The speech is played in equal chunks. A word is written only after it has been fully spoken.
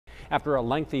After a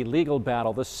lengthy legal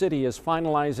battle, the city is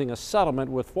finalizing a settlement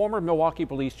with former Milwaukee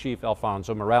Police Chief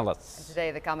Alfonso Morales.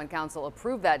 Today, the Common Council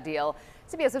approved that deal.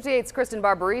 CBS 58's Kristen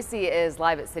Barbarisi is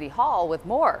live at City Hall with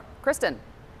more. Kristen.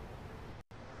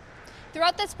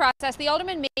 Throughout this process, the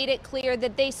aldermen made it clear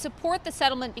that they support the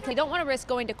settlement because they don't want to risk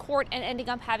going to court and ending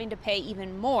up having to pay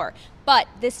even more. But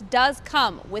this does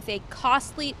come with a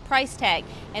costly price tag,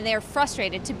 and they are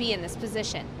frustrated to be in this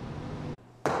position.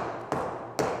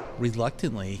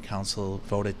 Reluctantly, council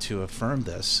voted to affirm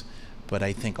this, but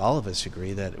I think all of us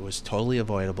agree that it was totally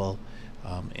avoidable,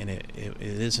 and it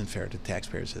isn't fair to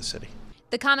taxpayers of the city.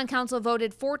 The Common Council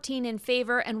voted 14 in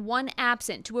favor and 1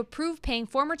 absent to approve paying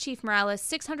former Chief Morales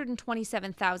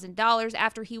 $627,000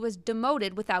 after he was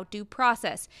demoted without due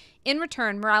process. In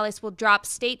return, Morales will drop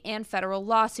state and federal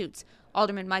lawsuits.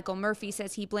 Alderman Michael Murphy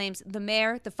says he blames the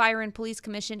mayor, the Fire and Police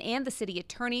Commission, and the city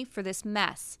attorney for this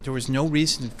mess. There was no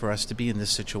reason for us to be in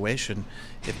this situation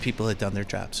if people had done their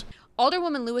jobs.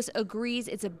 Alderwoman Lewis agrees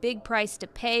it's a big price to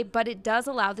pay, but it does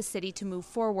allow the city to move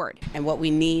forward. And what we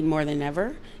need more than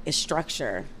ever is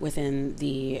structure within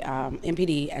the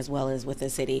MPD as well as with the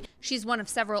city. She's one of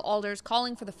several alders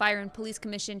calling for the Fire and Police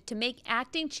Commission to make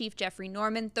acting Chief Jeffrey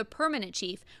Norman the permanent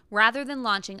chief rather than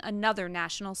launching another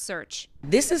national search.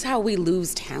 This is how we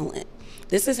lose talent.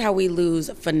 This is how we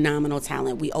lose phenomenal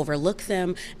talent. We overlook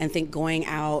them and think going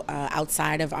out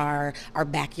outside of our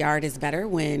backyard is better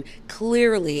when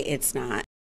clearly it's not.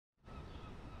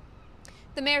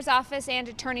 The mayor's office and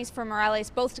attorneys for Morales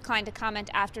both declined to comment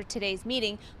after today's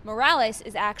meeting. Morales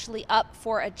is actually up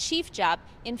for a chief job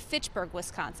in Fitchburg,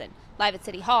 Wisconsin. Live at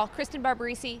City Hall, Kristen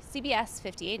Barbarisi, CBS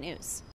 58 News.